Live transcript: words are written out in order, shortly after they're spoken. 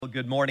Well,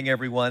 good morning,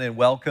 everyone, and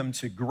welcome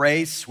to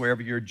Grace,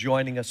 wherever you're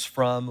joining us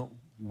from.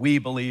 We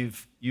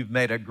believe you've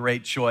made a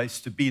great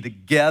choice to be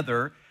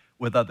together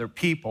with other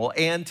people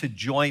and to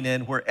join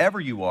in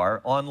wherever you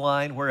are,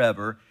 online,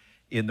 wherever,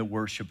 in the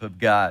worship of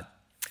God.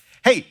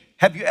 Hey,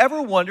 have you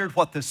ever wondered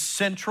what the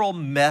central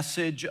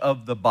message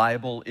of the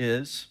Bible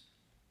is?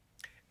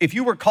 If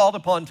you were called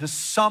upon to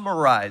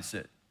summarize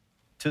it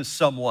to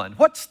someone,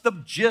 what's the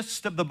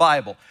gist of the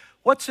Bible?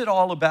 What's it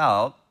all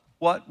about?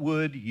 What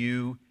would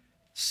you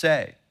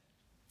say?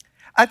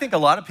 I think a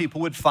lot of people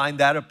would find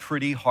that a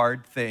pretty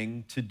hard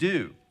thing to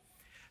do.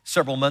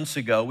 Several months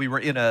ago, we were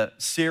in a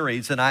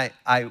series and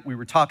we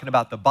were talking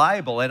about the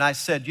Bible, and I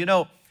said,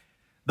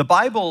 the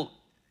Bible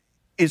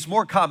is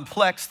more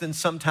complex than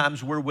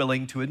sometimes we're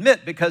willing to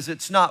admit because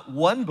it's not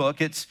one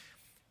book, it's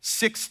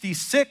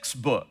 66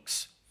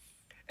 books.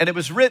 And it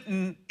was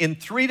written in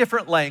 3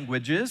 different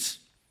languages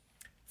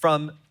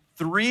from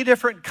 3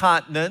 different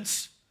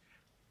continents,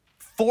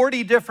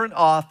 40 different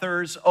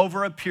authors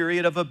over a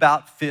period of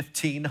about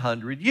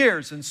 1,500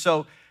 years. And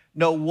so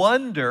no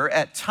wonder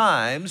at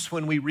times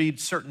when we read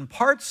certain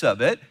parts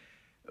of it,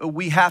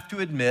 we have to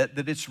admit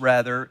that it's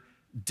rather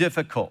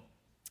difficult.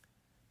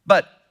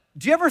 But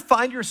do you ever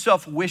find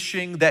yourself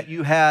wishing that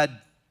you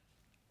had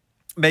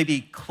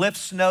maybe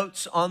Cliff's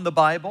Notes on the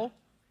Bible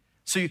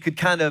so you could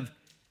kind of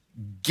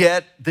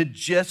get the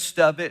gist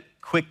of it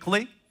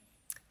quickly?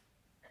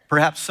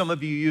 Perhaps some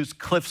of you use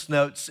Cliff's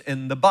Notes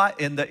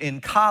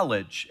in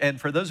college. And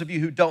for those of you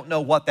who don't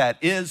know what that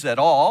is at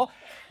all,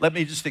 let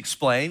me just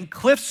explain.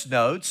 Cliff's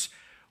Notes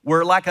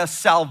were like a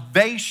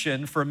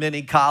salvation for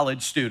many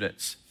college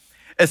students,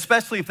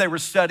 especially if they were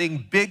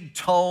studying big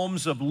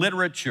tomes of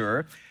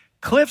literature.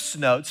 Cliff's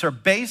Notes are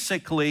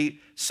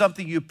basically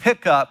something you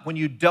pick up when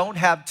you don't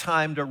have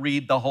time to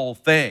read the whole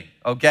thing,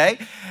 okay?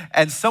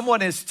 And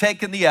someone has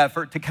taken the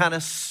effort to kind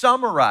of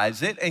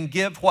summarize it and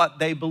give what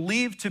they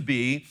believe to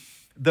be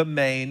the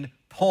main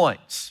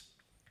points.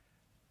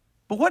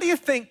 But what do you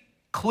think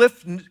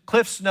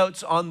Cliff's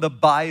Notes on the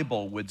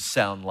Bible would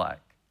sound like?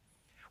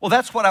 Well,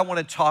 that's what I want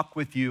to talk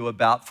with you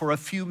about for a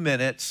few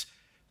minutes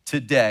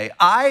today.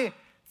 I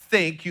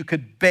think you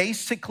could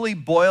basically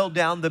boil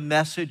down the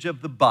message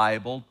of the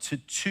Bible to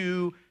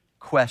 2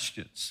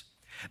 questions.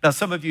 Now,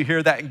 some of you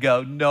hear that and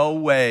go, no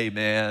way,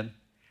 man.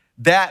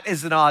 That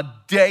is an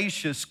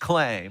audacious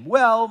claim.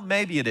 Well,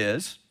 maybe it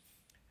is.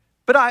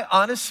 But I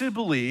honestly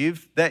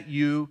believe that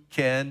you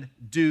can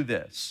do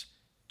this.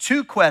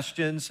 2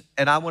 questions,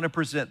 and I want to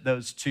present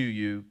those to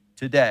you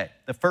today.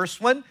 The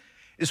first one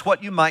is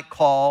what you might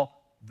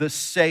call the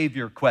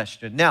Savior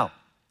question. Now,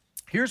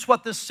 here's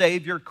what the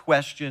Savior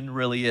question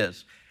really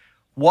is.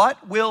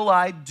 What will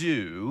I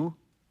do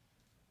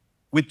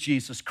with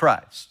Jesus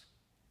Christ?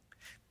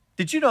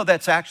 Did you know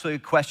that's actually a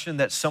question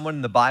that someone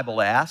in the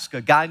Bible asked?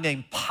 A guy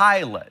named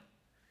Pilate,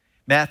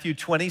 Matthew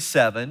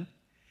 27.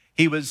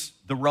 He was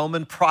the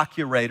Roman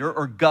procurator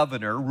or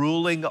governor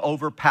ruling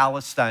over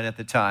Palestine at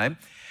the time.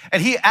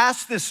 And he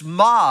asked this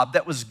mob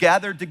that was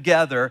gathered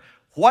together,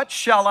 what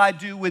shall I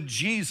do with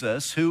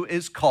Jesus who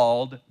is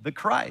called the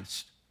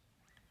Christ?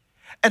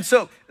 And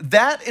so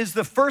that is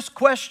the first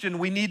question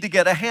we need to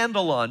get a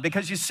handle on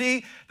because you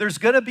see, there's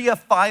going to be a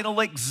final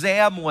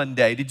exam one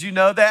day. Did you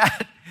know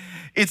that?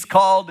 It's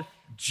called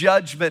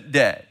Judgment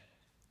Day.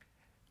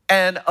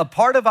 And a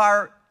part of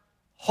our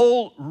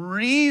whole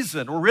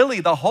reason, or really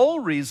the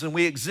whole reason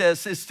we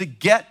exist is to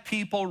get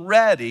people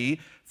ready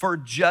for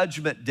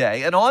Judgment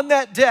Day. And on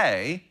that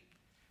day,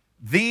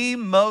 the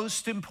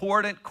most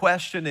important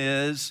question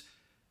is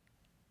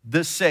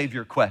the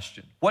Savior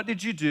question. What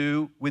did you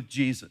do with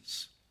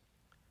Jesus?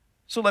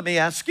 So let me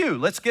ask you,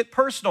 let's get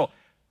personal.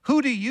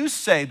 Who do you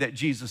say that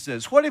Jesus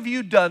is? What have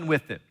you done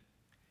with him?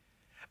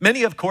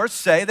 Many, of course,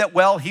 say that,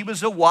 well, he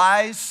was a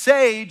wise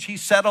sage. He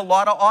said a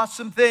lot of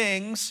awesome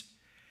things.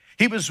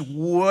 He was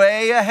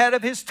way ahead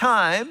of his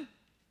time,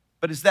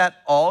 but is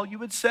that all you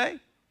would say?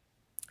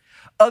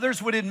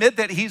 Others would admit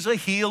that he's a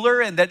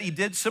healer and that he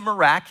did some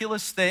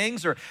miraculous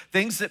things or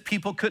things that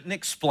people couldn't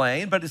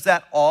explain, but is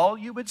that all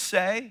you would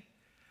say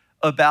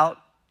about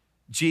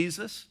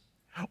Jesus?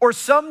 Or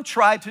some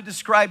try to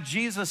describe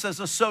Jesus as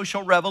a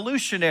social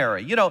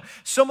revolutionary,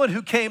 someone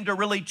who came to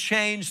really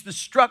change the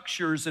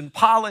structures and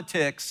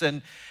politics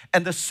and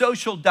the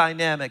social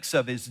dynamics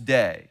of his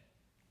day.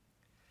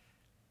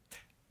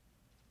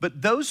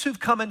 But those who've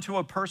come into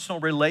a personal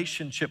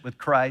relationship with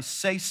Christ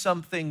say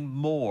something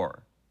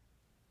more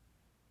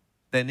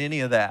than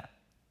any of that.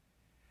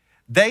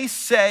 They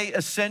say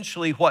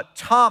essentially what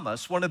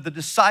Thomas, one of the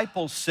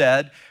disciples,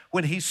 said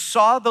when he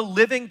saw the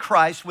living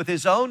Christ with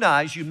his own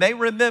eyes. You may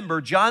remember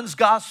John's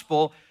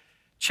Gospel,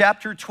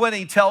 chapter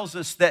 20, tells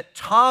us that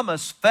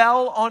Thomas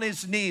fell on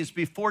his knees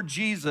before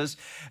Jesus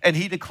and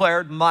he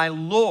declared, "My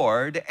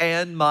Lord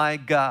and my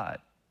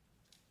God."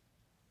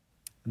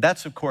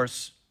 That's, of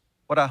course,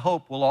 what I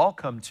hope we'll all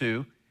come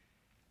to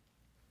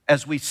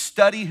as we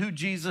study who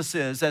Jesus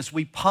is, as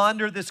we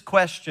ponder this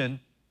question,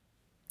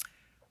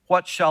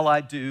 what shall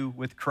I do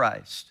with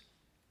Christ?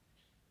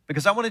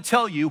 Because I want to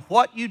tell you,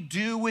 what you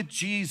do with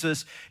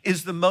Jesus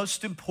is the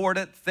most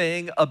important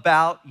thing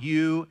about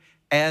you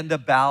and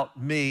about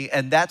me.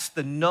 And that's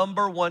the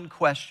number one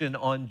question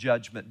on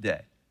Judgment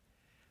Day.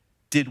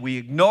 Did we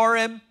ignore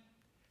him?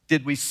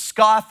 Did we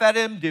scoff at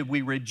him? Did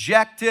we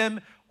reject him?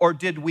 Or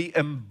did we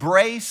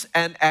embrace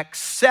and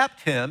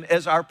accept him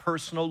as our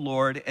personal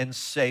Lord and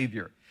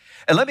Savior?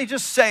 And let me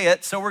just say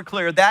it so we're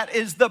clear. That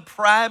is the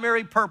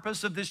primary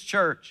purpose of this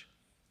church.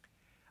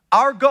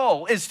 Our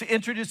goal is to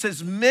introduce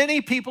as many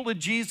people to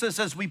Jesus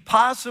as we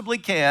possibly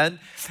can,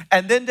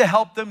 and then to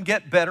help them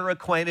get better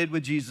acquainted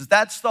with Jesus.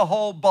 That's the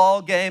whole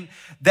ball game.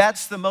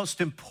 That's the most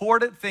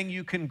important thing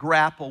you can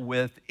grapple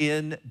with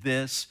in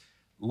this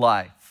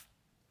life.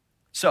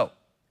 So,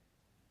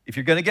 if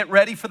you're going to get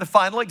ready for the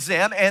final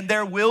exam, and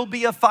there will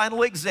be a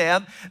final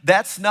exam,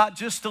 that's not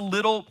just a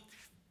little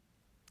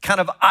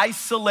kind of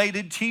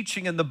isolated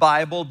teaching in the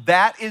Bible.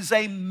 That is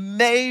a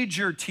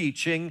major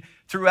teaching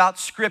throughout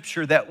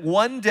Scripture, that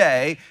one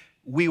day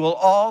we will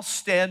all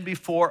stand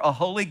before a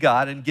holy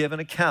God and give an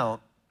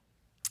account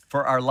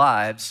for our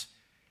lives.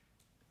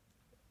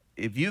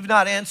 If you've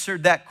not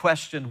answered that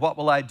question, what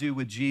will I do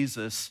with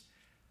Jesus?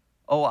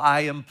 Oh,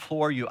 I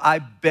implore you, I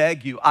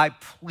beg you, I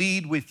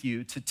plead with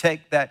you to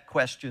take that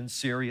question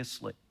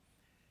seriously.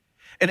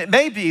 And it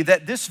may be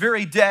that this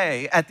very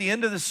day, at the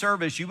end of the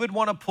service, you would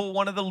want to pull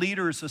one of the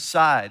leaders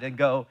aside and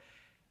go,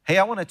 hey,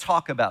 I want to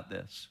talk about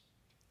this.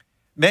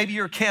 Maybe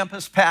your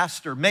campus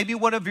pastor, maybe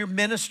one of your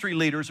ministry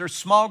leaders or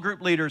small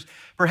group leaders,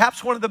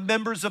 perhaps one of the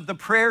members of the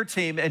prayer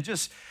team, and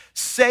just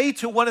say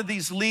to one of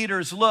these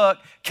leaders, look,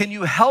 can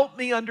you help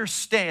me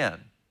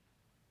understand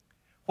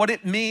what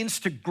it means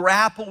to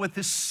grapple with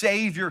this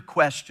Savior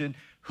question?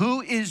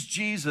 Who is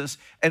Jesus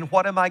and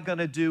what am I going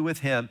to do with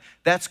him?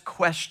 That's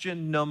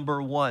question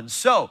number one.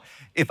 So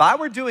if I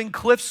were doing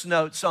Cliff's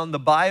Notes on the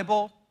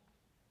Bible,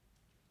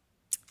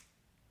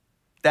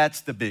 that's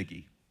the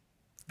biggie.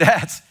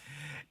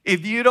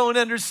 If you don't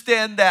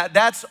understand that,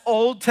 that's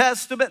Old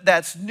Testament,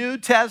 that's New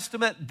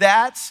Testament,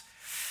 that's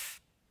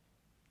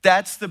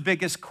the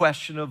biggest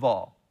question of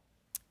all.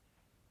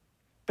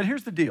 But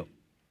here's the deal.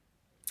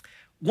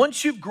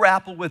 Once you've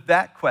grappled with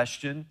that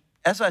question,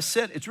 as I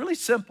said, it's really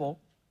simple.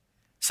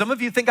 Some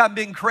of you think I'm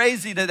being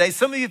crazy today.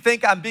 Some of you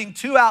think I'm being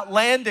too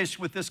outlandish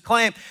with this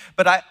claim,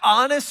 but I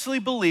honestly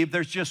believe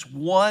there's just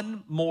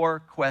one more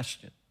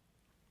question.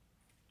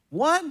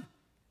 One.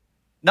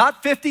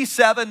 Not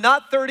 57,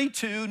 not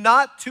 32,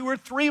 not 2 or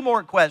 3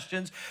 more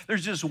questions.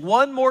 There's just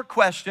one more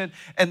question,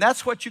 and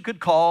that's what you could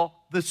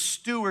call the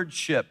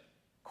stewardship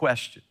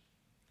question.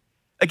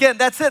 Again,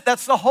 that's it.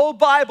 That's the whole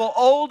Bible,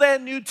 Old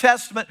and New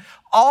Testament,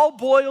 all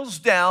boils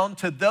down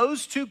to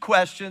those 2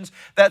 questions.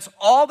 That's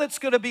all that's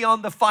going to be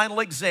on the final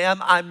exam.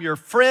 I'm your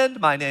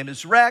friend. My name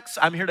is Rex.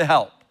 I'm here to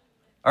help.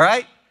 All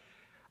right?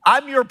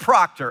 I'm your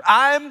proctor.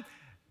 I'm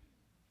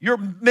your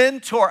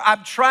mentor.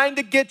 I'm trying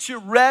to get you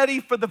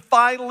ready for the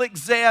final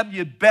exam.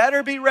 You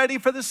better be ready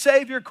for the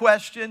Savior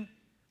question.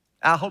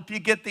 I hope you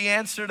get the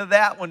answer to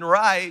that one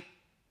right.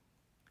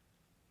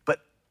 But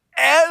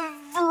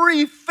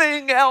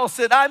everything else,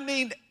 and I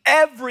mean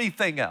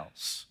everything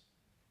else,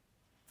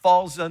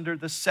 falls under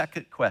the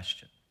second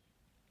question.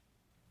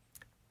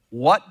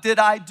 What did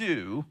I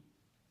do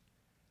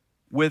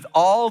with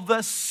all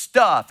the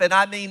stuff, and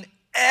I mean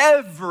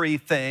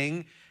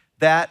everything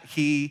that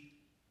he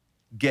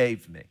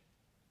gave me?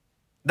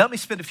 Let me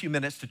spend a few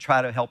minutes to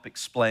try to help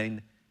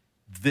explain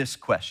this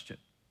question.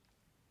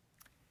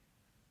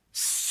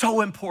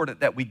 So important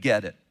that we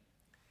get it.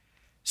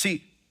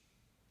 See,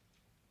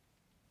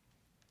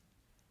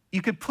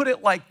 you could put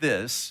it like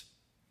this: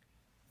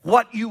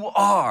 what you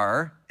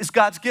are is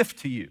God's gift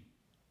to you.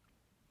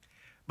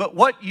 But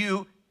what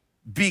you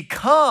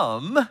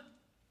become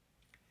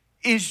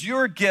is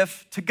your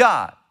gift to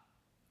God.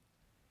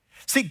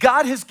 See,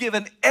 God has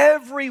given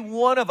every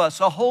one of us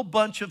a whole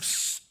bunch of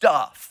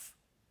stuff.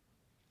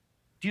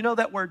 Do you know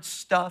that word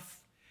stuff?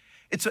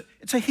 It's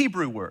a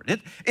Hebrew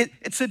word.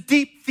 It's a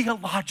deep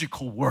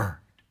theological word,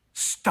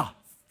 stuff,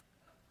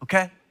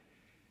 okay?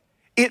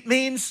 It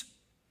means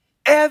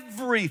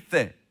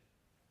everything.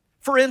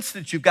 For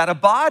instance, you've got a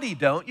body,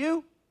 don't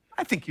you?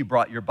 I think you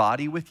brought your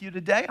body with you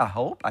today.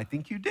 I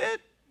think you did.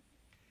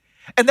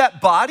 And that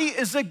body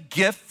is a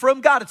gift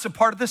from God. It's a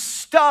part of the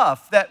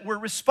stuff that we're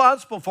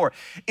responsible for.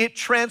 It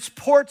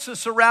transports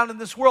us around in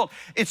this world.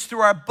 It's through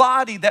our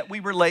body that we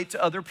relate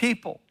to other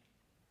people.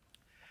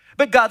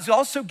 But God's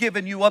also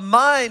given you a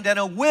mind and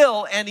a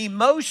will and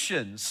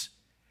emotions.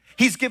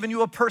 He's given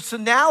you a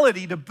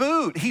personality to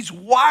boot. He's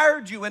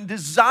wired you and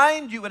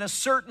designed you in a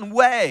certain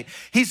way.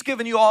 He's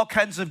given you all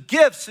kinds of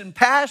gifts and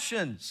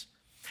passions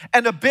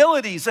and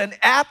abilities and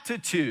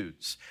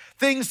aptitudes,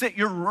 things that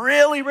you're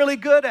really, really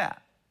good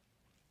at.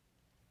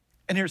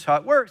 And here's how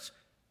it works.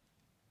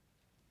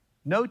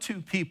 No 2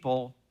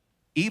 people,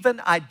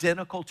 even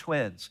identical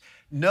twins,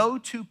 no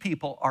 2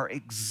 people are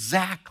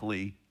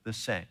exactly the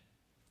same.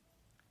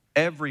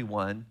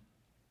 Everyone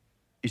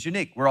is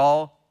unique. We're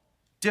all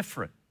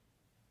different.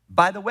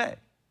 By the way,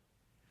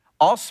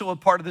 also a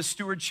part of the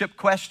stewardship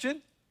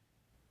question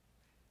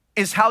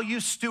is how you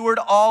steward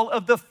all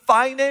of the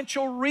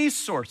financial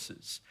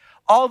resources,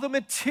 all the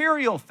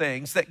material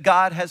things that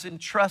God has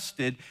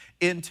entrusted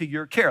into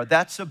your care.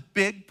 That's a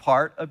big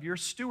part of your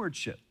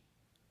stewardship.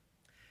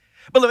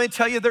 But let me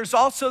tell you, there's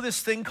also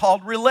this thing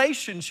called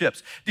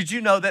relationships. Did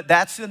you know that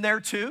that's in there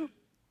too?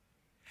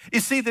 You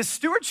see, the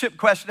stewardship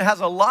question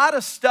has a lot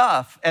of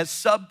stuff as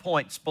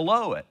subpoints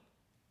below it.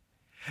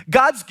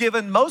 God's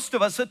given most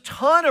of us a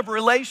ton of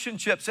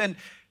relationships, and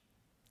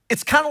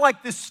it's kind of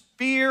like this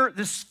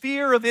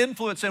sphere of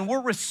influence, and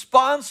we're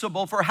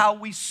responsible for how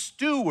we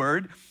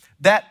steward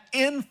that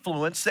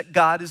influence that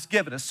God has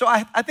given us. So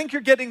I think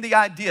you're getting the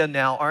idea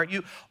now, aren't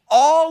you?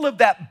 All of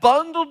that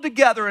bundled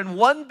together in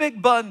one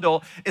big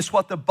bundle is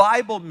what the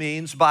Bible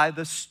means by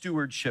the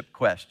stewardship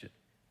question.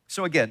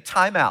 So again,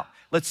 time out.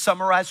 Let's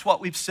summarize what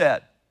we've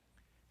said.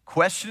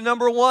 Question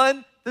number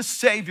one, the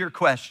Savior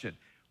question.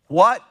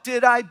 What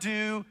did I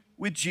do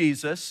with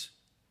Jesus?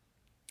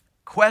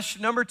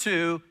 Question number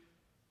two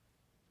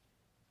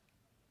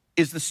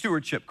is the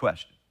stewardship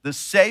question. The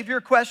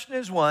Savior question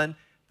is one.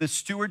 The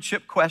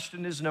stewardship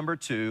question is number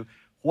two.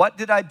 What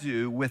did I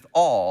do with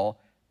all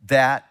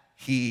that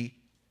He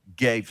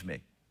gave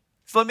me?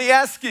 So let me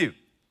ask you,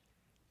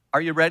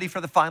 are you ready for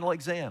the final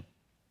exam?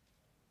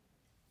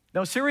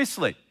 No,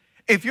 seriously.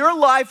 If your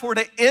life were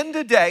to end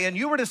today and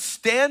you were to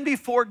stand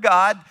before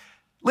God,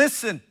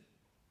 listen,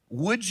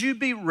 would you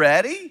be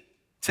ready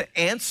to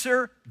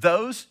answer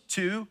those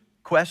two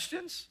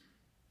questions?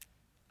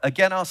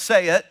 Again, I'll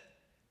say it,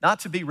 not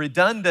to be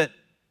redundant,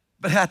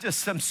 but I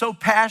just am so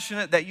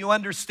passionate that you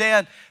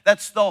understand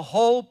that's the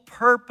whole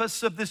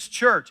purpose of this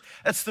church.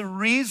 That's the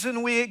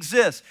reason we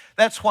exist.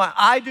 That's why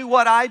I do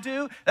what I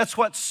do. That's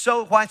why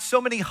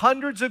so many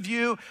hundreds of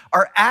you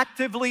are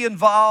actively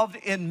involved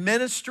in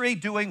ministry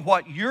doing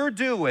what you're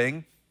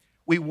doing.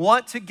 We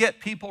want to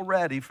get people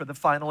ready for the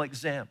final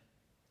exam.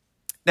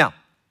 Now,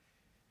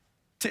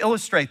 to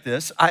illustrate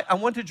this, I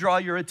want to draw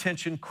your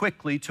attention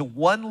quickly to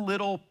one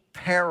little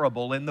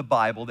parable in the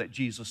Bible that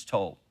Jesus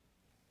told.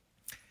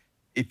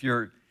 If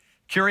you're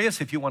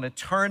curious, if you want to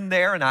turn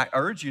there, and I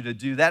urge you to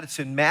do that, it's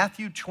in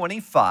Matthew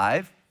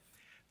 25,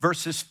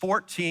 verses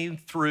 14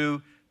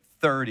 through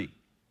 30.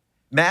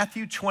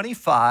 Matthew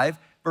 25,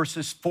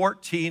 verses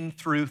 14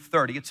 through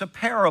 30. It's a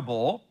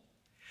parable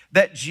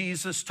that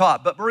Jesus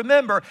taught. But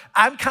remember,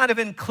 I'm kind of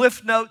in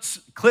Cliff's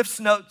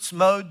Notes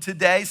mode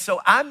today,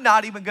 so I'm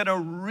not even going to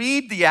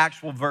read the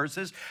actual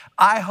verses.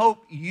 I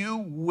hope you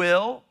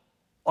will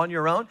on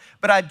your own,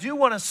 but I do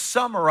want to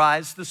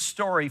summarize the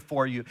story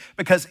for you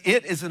because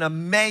it is an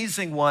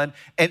amazing one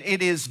and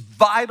it is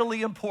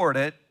vitally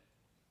important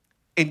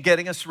in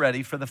getting us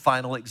ready for the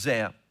final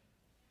exam.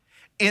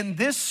 In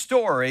this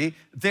story,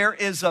 there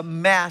is a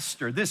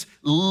master, this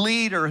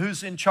leader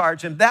who's in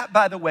charge. And that,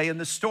 by the way, in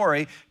the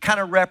story kind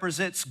of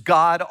represents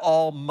God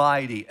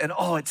Almighty. And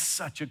oh, it's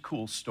such a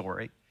cool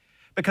story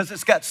because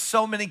it's got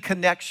so many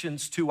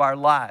connections to our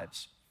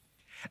lives.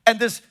 And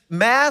this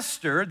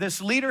master, this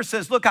leader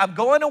says, look, I'm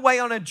going away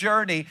on a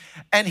journey.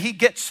 And he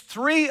gets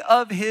 3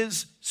 of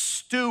his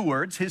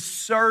stewards, his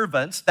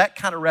servants. That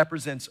kind of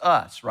represents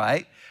us,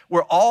 right?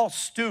 We're all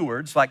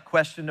stewards, like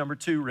question number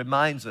 2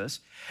 reminds us.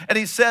 And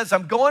he says,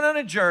 I'm going on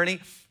a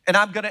journey and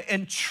I'm going to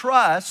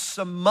entrust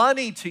some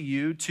money to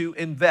you to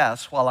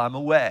invest while I'm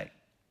away.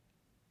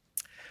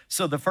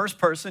 So the first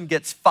person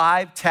gets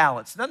 5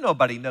 talents. Now,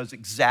 nobody knows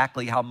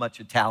exactly how much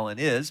a talent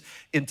is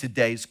in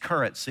today's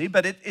currency,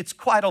 but it's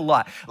quite a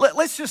lot.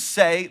 Let's just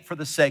say, for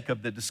the sake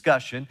of the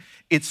discussion,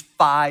 it's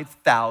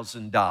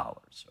 $5,000,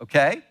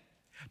 okay?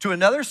 To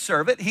another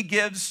servant, he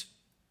gives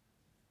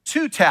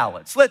 2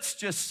 talents. Let's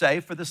just say,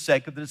 for the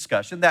sake of the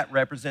discussion, that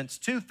represents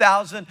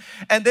 2,000.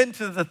 And then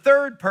to the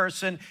third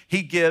person,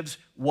 he gives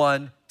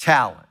 1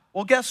 talent.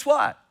 Well, guess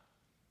what?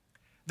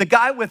 The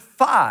guy with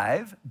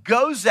 5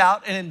 goes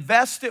out and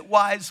invests it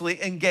wisely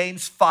and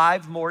gains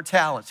 5 more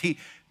talents. He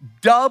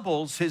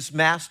doubles his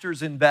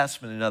master's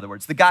investment, in other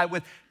words. The guy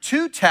with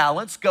 2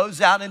 talents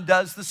goes out and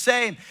does the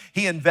same.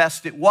 He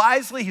invests it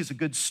wisely, he's a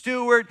good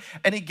steward,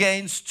 and he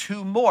gains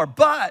 2 more.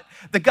 But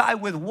the guy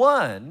with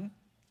 1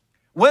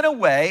 went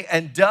away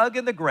and dug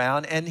in the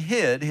ground and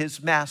hid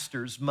his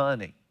master's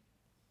money.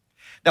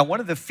 Now,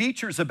 one of the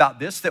features about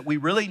this that we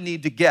really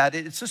need to get,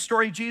 it's a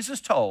story Jesus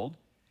told,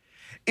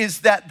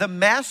 is that the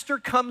master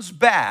comes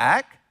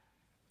back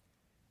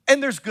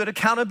and there's good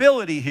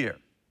accountability here.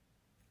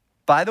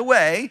 By the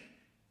way,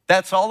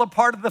 that's all a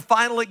part of the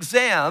final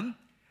exam.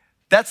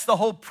 That's the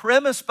whole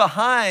premise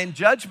behind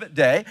Judgment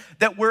Day,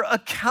 that we're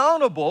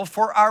accountable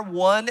for our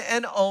one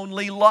and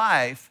only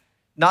life.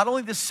 Not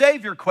only the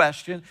Savior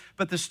question,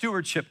 but the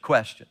stewardship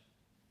question.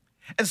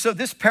 And so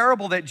this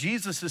parable that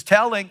Jesus is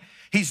telling,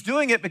 he's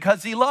doing it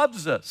because he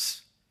loves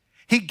us.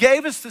 He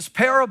gave us this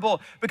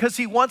parable because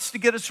he wants to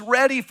get us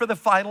ready for the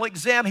final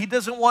exam. He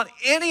doesn't want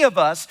any of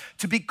us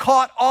to be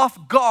caught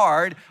off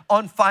guard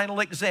on final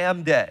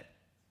exam day.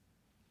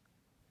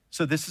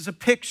 So this is a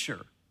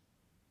picture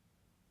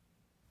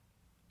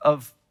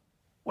of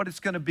what it's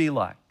going to be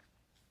like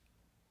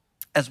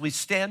as we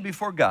stand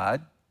before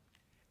God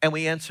and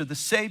we answer the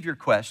Savior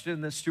question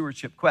and the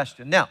stewardship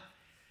question. Now,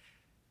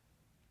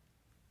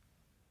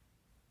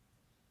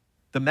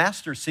 the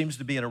master seems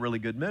to be in a really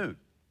good mood.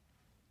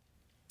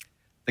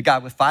 The guy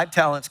with 5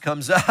 talents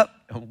comes up,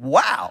 and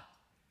wow,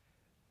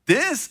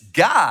 this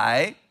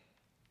guy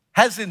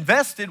has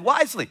invested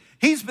wisely.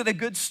 He's been a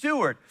good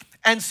steward.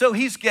 And so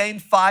he's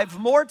gained 5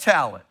 more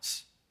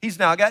talents. He's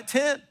now got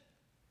 10.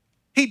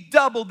 He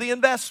doubled the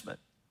investment.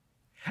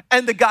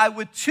 And the guy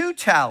with 2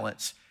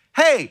 talents,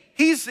 hey,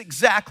 he's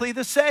exactly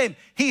the same.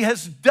 He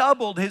has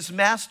doubled his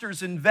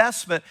master's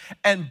investment.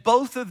 And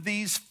both of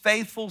these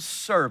faithful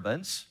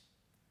servants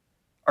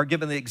are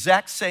given the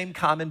exact same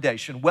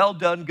commendation. Well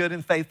done, good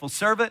and faithful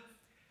servant.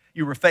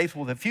 You were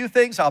faithful with a few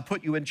things. I'll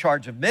put you in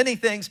charge of many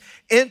things.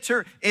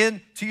 Enter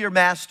into your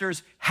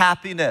master's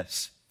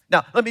happiness.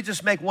 Now, let me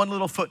just make one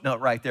little footnote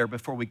right there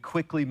before we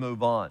quickly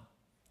move on.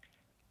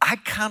 I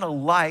kind of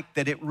like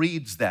that it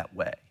reads that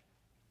way.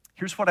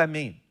 Here's what I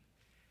mean.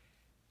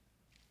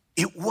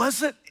 It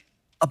wasn't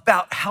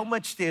about how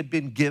much they had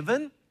been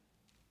given.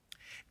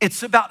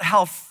 It's about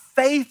how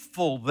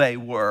faithful they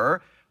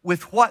were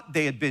with what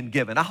they had been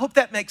given. I hope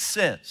that makes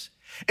sense.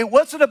 It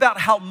wasn't about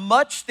how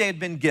much they had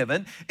been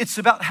given. It's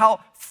about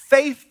how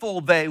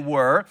faithful they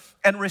were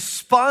and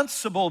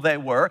responsible they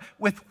were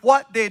with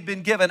what they had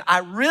been given. I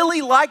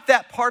really like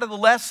that part of the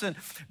lesson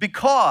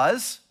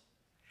because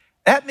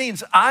that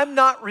means I'm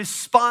not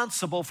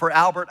responsible for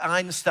Albert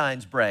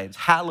Einstein's brains.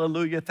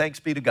 Hallelujah,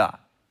 thanks be to God.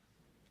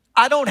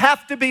 I don't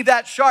have to be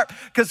that sharp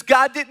because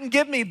God didn't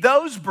give me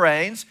those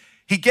brains.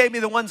 He gave me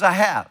the ones I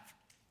have.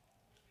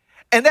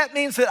 And that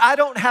means that I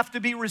don't have to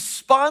be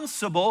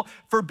responsible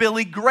for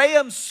Billy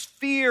Graham's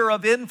sphere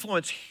of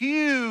influence,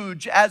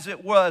 huge as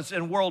it was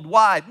and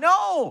worldwide.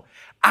 No,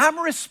 I'm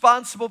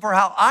responsible for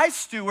how I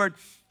steward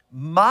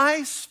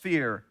my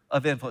sphere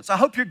of influence. I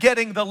hope you're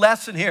getting the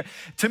lesson here.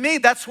 To me,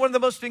 that's one of the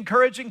most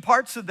encouraging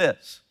parts of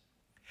this.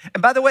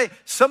 And by the way,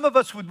 some of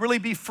us would really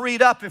be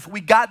freed up if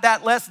we got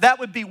that lesson. That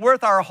would be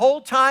worth our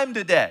whole time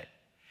today.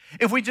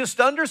 If we just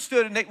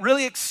understood and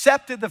really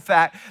accepted the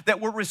fact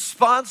that we're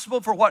responsible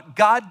for what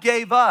God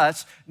gave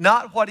us,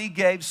 not what he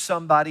gave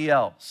somebody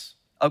else.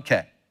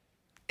 Okay,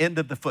 end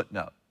of the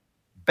footnote.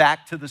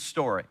 Back to the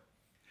story.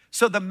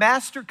 So the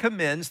master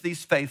commends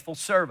these faithful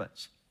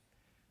servants.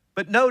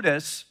 But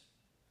notice,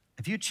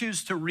 if you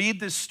choose to read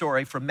this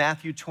story from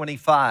Matthew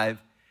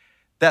 25,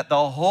 that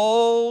the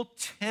whole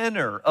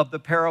tenor of the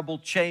parable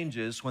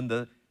changes when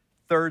the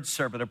 3rd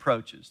servant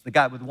approaches, the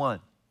guy with 1.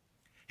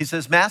 He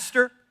says,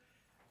 Master,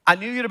 I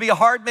knew you to be a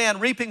hard man,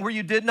 reaping where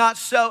you did not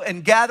sow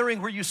and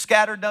gathering where you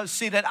scattered no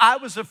seed. And I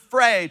was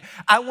afraid.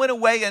 I went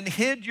away and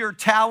hid your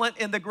talent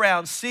in the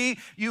ground. See,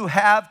 you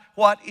have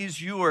what is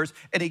yours.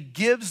 And he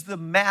gives the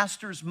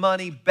master's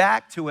money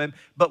back to him,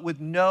 but with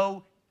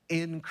no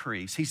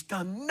increase. He's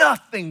done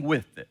nothing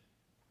with it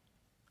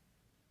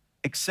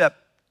except,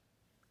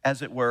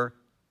 as it were,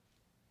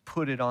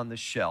 put it on the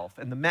shelf.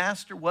 And the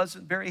master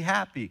wasn't very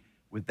happy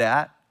with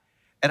that.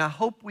 And I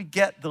hope we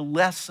get the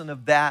lesson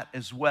of that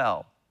as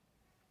well.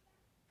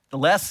 The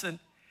lesson,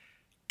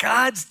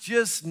 God's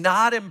just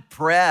not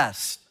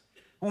impressed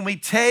when we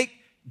take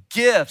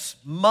gifts,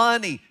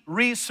 money,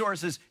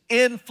 resources,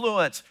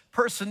 influence,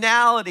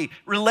 personality,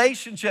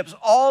 relationships,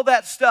 all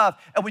that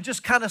stuff, and we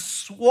just kind of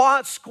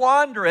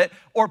squander it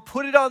or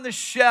put it on the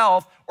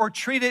shelf or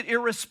treat it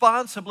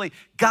irresponsibly.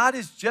 God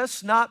is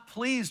just not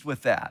pleased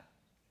with that.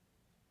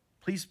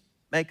 Please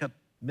make a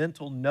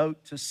mental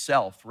note to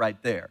self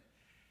right there.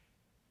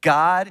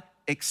 God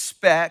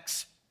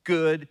expects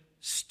good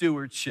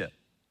stewardship.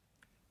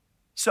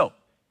 So,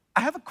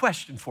 I have a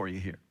question for you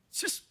here.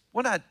 It's just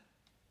what I'd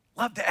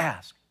love to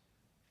ask.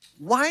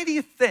 Why do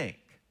you think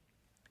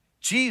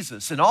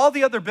Jesus and all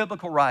the other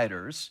biblical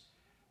writers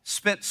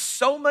spent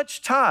so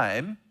much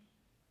time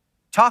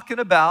talking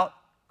about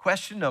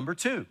question number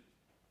 2?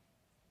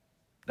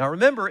 Now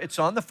remember, it's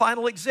on the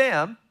final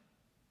exam.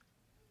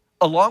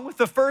 Along with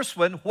the first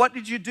one, what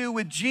did you do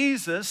with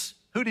Jesus?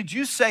 Who did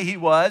you say he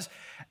was?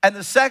 And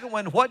the second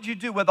one, what did you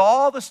do with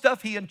all the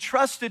stuff he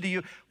entrusted to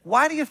you?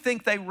 Why do you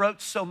think they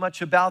wrote so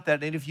much about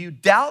that? And if you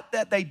doubt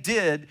that they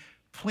did,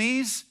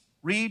 please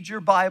read your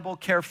Bible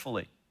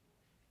carefully.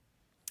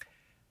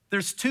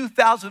 There's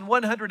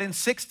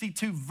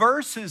 2,162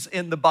 verses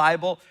in the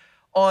Bible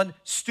on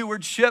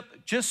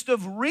stewardship, just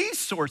of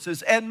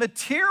resources and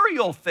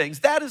material things.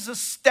 That is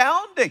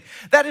astounding.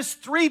 That is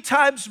 3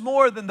 times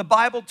more than the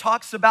Bible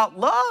talks about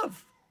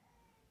love.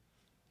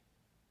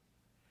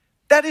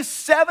 That is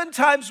 7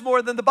 times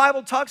more than the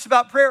Bible talks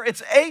about prayer.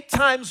 It's 8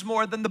 times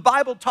more than the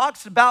Bible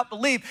talks about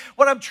belief.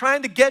 What I'm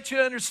trying to get you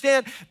to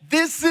understand,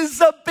 this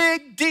is a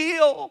big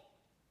deal.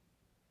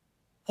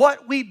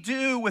 What we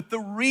do with the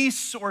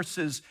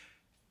resources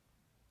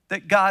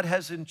that God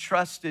has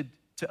entrusted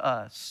to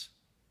us.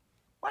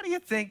 Why do you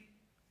think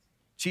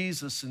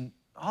Jesus and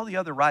all the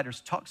other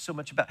writers talk so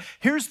much about?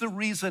 Here's the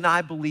reason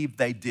I believe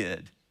they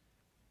did.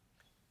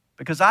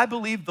 Because I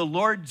believe the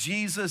Lord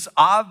Jesus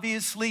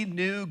obviously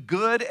knew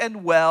good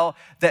and well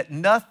that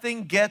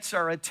nothing gets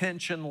our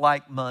attention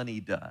like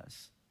money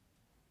does.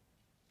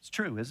 It's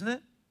true, isn't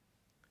it?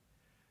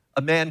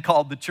 A man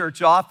called the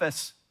church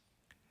office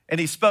and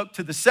he spoke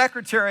to the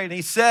secretary and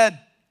he said,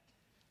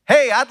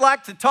 Hey, I'd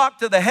like to talk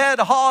to the head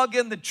hog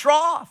in the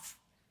trough.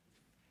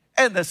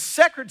 And the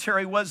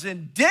secretary was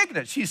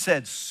indignant. She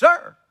said,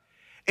 sir,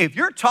 if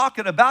you're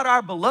talking about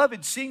our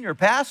beloved senior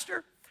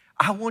pastor,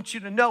 I want you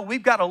to know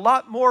we've got a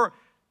lot more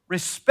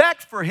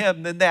respect for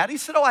him than that. He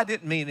said, oh, I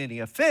didn't mean any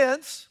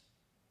offense.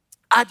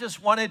 I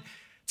just wanted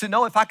to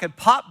know if I could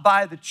pop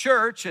by the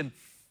church and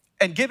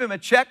give him a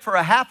check for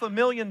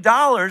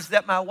 $500,000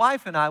 that my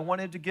wife and I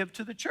wanted to give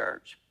to the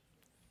church.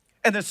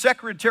 And the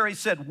secretary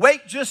said,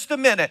 wait just a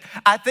minute.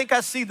 I think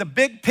I see the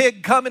big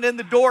pig coming in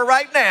the door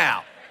right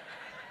now.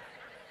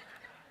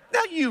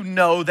 Now you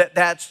know that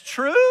that's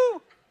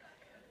true.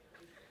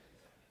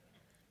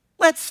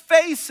 Let's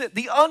face it,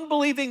 the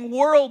unbelieving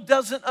world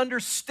doesn't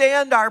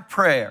understand our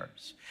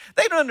prayers.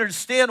 They don't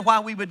understand why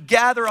we would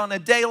gather on a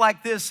day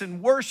like this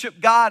and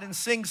worship God and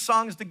sing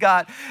songs to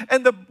God.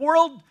 And the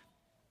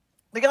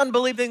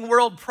unbelieving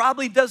world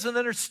probably doesn't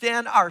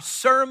understand our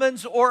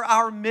sermons or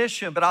our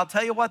mission, but I'll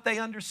tell you what they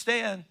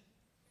understand.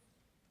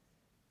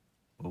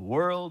 The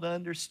world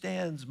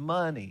understands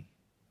money.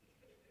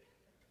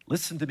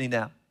 Listen to me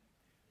now.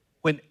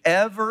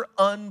 Whenever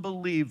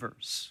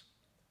unbelievers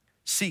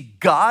see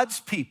God's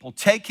people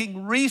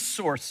taking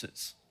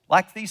resources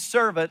like these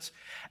servants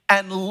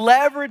and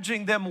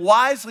leveraging them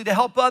wisely to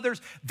help others,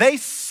 they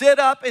sit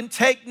up and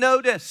take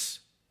notice.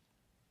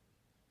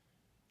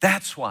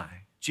 That's why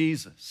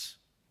Jesus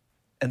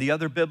and the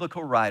other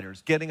biblical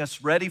writers, getting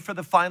us ready for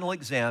the final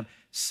exam,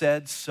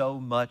 said so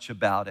much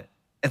about it.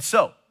 And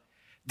so,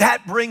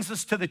 that brings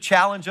us to the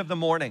challenge of the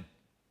morning.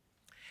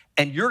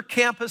 And your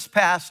campus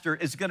pastor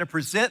is going to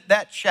present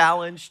that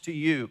challenge to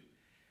you.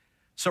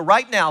 So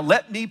right now,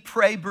 let me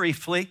pray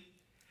briefly,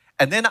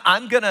 and then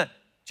I'm going to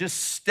just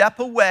step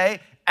away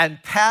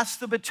and pass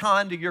the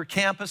baton to your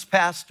campus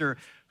pastor,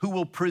 who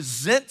will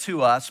present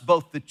to us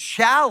both the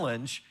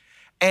challenge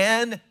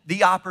and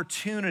the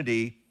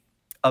opportunity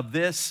of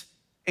this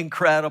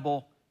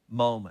incredible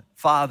moment.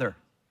 Father,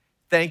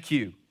 thank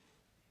you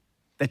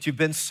that you've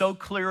been so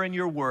clear in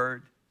your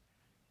word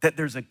that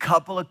there's a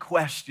couple of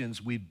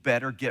questions we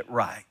better get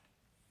right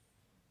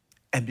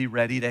and be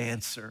ready to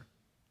answer.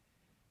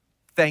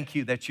 Thank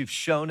you that you've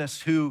shown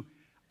us who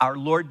our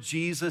Lord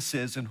Jesus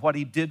is and what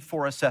he did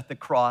for us at the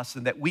cross,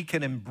 and that we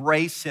can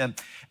embrace him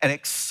and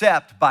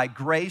accept by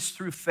grace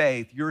through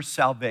faith your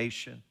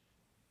salvation.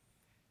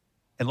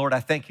 And Lord, I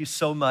thank you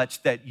so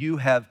much that you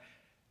have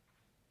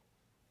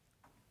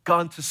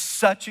gone to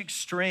such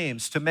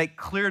extremes to make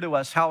clear to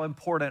us how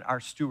important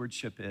our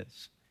stewardship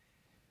is.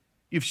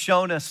 You've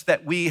shown us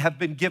that we have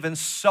been given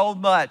so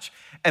much,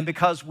 and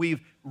because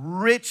we've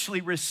richly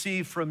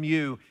received from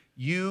you,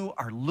 you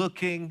are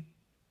looking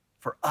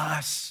for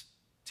us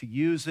to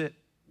use it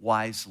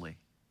wisely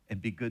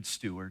and be good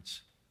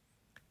stewards.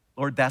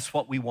 Lord, that's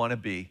what we want to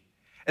be.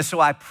 And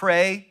so I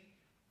pray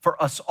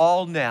for us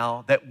all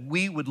now that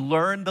we would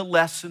learn the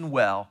lesson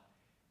well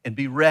and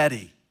be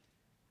ready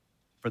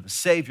for the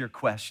Savior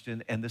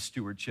question and the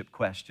stewardship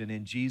question.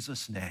 In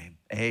Jesus' name,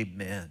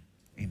 amen.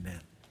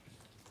 Amen.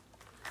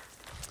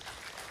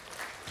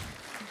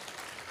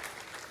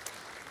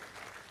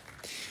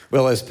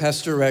 Well, as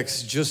Pastor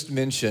Rex just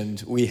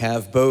mentioned, we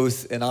have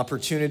both an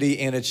opportunity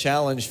and a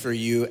challenge for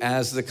you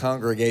as the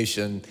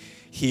congregation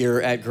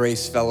here at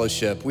Grace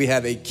Fellowship. We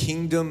have a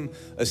kingdom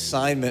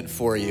assignment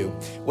for you.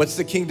 What's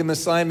the kingdom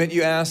assignment,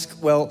 you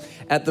ask? Well,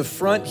 at the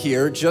front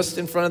here, just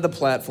in front of the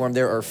platform,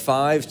 there are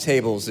 5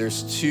 tables.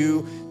 There's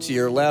 2 to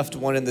your left,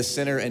 1 in the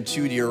center, and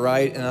 2 to your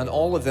right. And on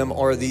all of them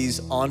are these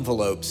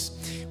envelopes.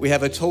 We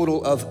have a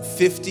total of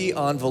 50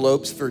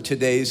 envelopes for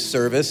today's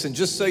service. And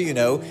just so you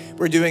know,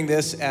 we're doing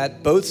this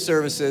at both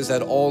services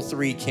at all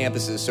 3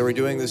 campuses. So we're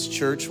doing this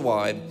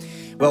church-wide.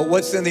 Well,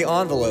 what's in the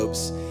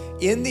envelopes?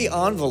 In the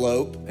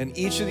envelope, and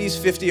each of these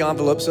 50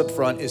 envelopes up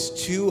front, is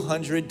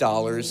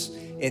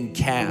 $200 in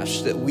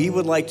cash that we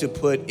would like to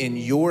put in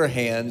your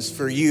hands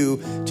for you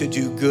to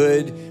do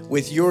good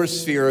with your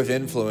sphere of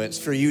influence,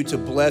 for you to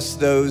bless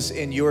those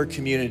in your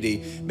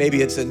community.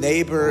 Maybe it's a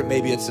neighbor,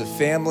 maybe it's a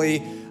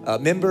family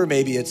member,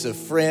 maybe it's a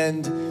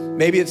friend,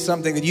 maybe it's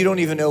something that you don't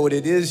even know what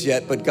it is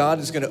yet, but God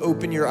is going to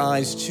open your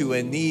eyes to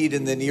a need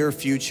in the near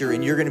future,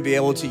 and you're going to be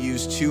able to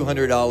use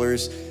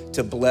 $200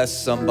 to bless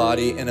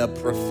somebody in a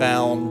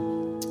profound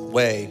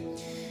way.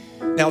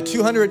 Now,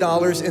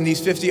 $200 in these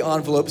 50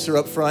 envelopes are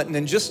up front, and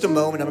in just a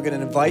moment, I'm going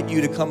to invite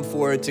you to come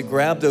forward to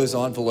grab those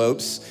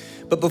envelopes.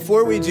 But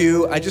before we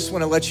do, I just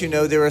want to let you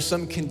know there are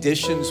some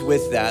conditions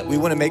with that. We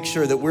want to make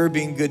sure that we're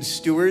being good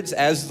stewards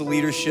as the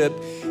leadership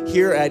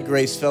here at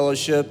Grace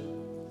Fellowship.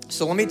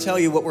 So let me tell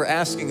you what we're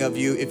asking of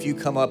you if you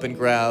come up and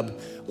grab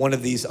one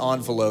of these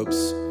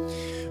envelopes.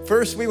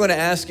 First, we want to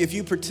ask, if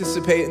you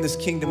participate in this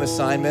kingdom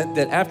assignment,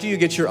 that after you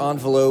get your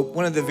envelope,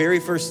 one of the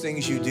very first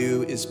things you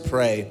do is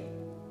pray.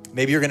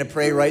 Maybe you're going to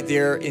pray right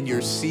there in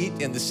your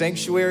seat in the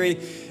sanctuary.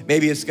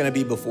 Maybe it's going to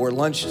be before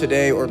lunch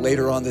today or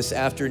later on this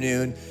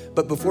afternoon.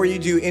 But before you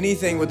do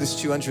anything with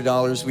this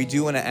 $200, we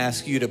do want to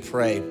ask you to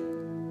pray.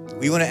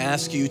 We want to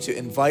ask you to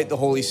invite the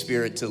Holy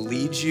Spirit to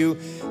lead you,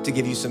 to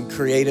give you some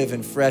creative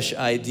and fresh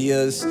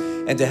ideas,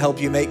 and to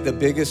help you make the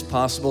biggest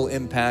possible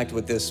impact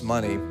with this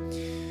money.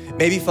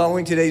 Maybe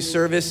following today's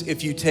service,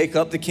 if you take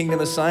up the kingdom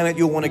assignment,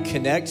 you'll want to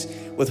connect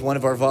with one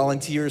of our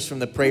volunteers from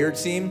the prayer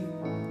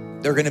team.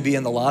 They're going to be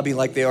in the lobby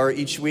like they are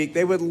each week.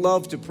 They would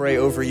love to pray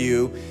over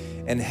you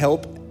and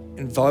help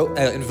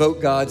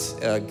invoke God's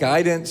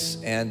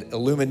guidance and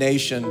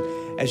illumination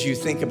as you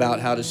think about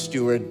how to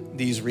steward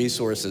these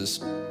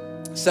resources.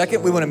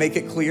 Second, we want to make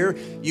it clear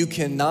you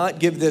cannot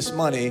give this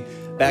money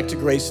back to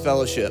Grace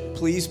Fellowship.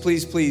 Please,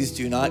 please, please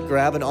do not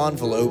grab an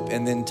envelope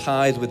and then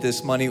tithe with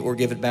this money or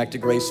give it back to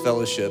Grace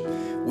Fellowship.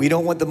 We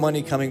don't want the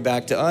money coming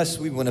back to us.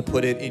 We want to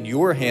put it in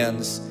your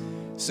hands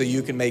so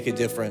you can make a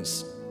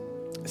difference.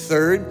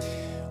 Third,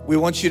 we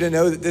want you to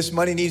know that this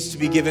money needs to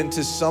be given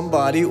to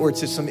somebody or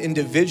to some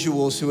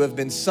individuals who have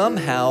been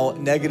somehow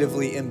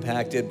negatively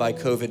impacted by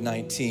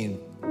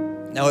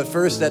COVID-19. Now, at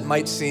first, that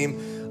might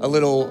seem a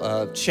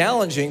little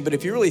challenging, but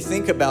if you really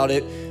think about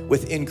it,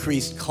 with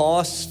increased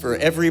costs for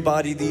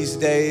everybody these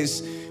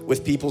days,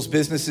 with people's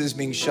businesses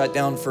being shut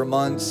down for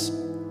months,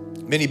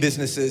 many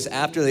businesses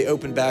after they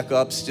open back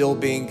up still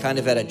being kind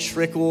of at a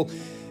trickle,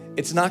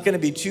 it's not going to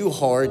be too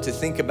hard to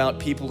think about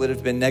people that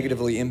have been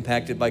negatively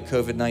impacted by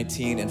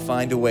COVID-19 and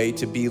find a way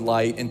to be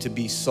light and to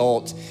be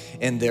salt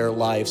in their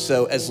life.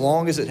 So as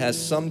long as it has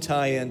some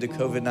tie-in to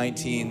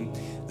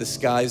COVID-19, the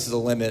sky's the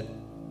limit.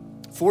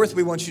 Fourth,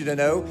 we want you to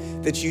know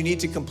that you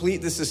need to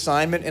complete this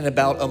assignment in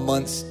about a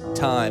month's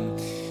time.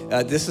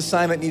 This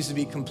assignment needs to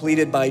be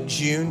completed by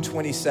June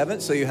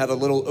 27th, so you have a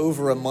little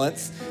over a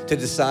month to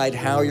decide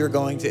how you're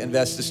going to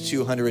invest this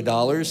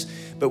 $200.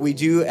 But we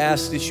do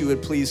ask that you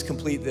would please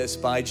complete this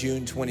by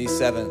June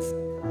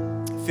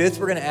 27th. Fifth,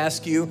 we're going to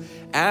ask you,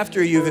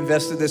 after you've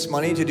invested this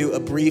money, to do a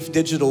brief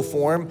digital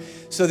form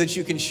so that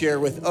you can share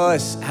with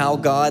us how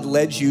God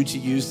led you to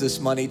use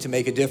this money to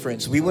make a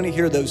difference. We want to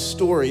hear those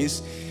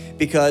stories,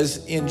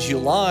 because in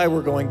July,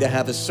 we're going to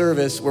have a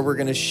service where we're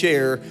going to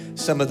share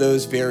some of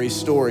those very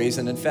stories.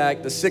 And in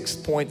fact, the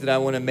sixth point that I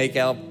want to make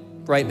out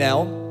right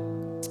now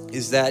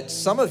is that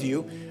some of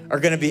you are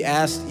going to be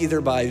asked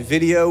either by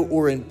video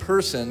or in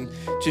person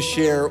to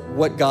share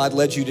what God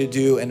led you to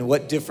do and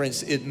what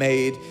difference it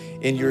made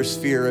in your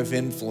sphere of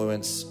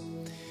influence.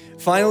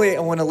 Finally, I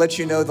want to let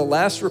you know the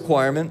last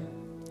requirement.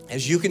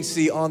 As you can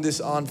see on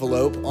this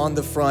envelope, on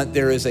the front,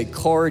 there is a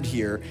card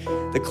here.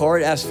 The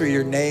card asks for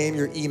your name,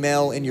 your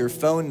email, and your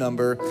phone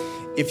number.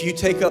 If you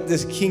take up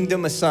this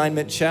Kingdom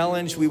Assignment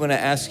Challenge, we want to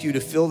ask you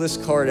to fill this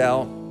card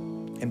out,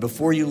 and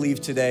before you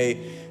leave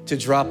today, to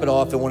drop it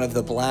off in one of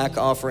the black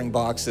offering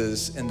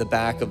boxes in the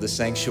back of the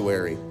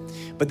sanctuary.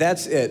 But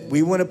that's it.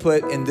 We want to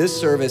put in this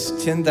service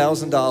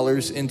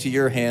 $10,000 into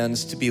your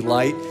hands to be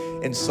light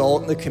and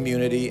salt in the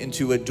community and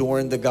to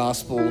adorn the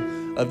gospel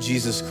of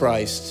Jesus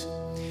Christ.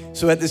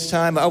 So at this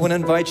time, I want to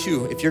invite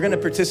you, if you're going to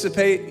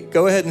participate,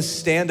 go ahead and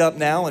stand up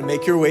now and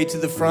make your way to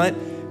the front,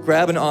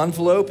 grab an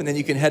envelope, and then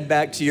you can head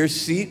back to your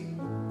seat.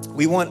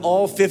 We want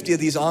all 50 of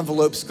these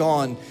envelopes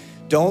gone.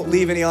 Don't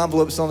leave any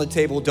envelopes on the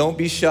table. Don't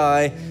be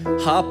shy.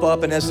 Hop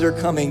up, and as they're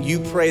coming, you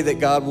pray that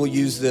God will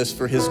use this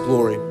for His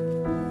glory.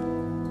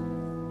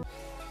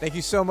 Thank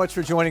you so much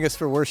for joining us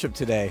for worship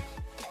today.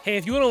 Hey,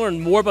 if you want to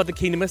learn more about the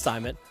Kingdom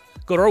Assignment,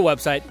 go to our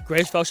website,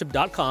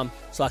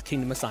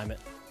 gracefellowship.com/Kingdom Assignment.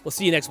 We'll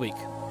see you next week.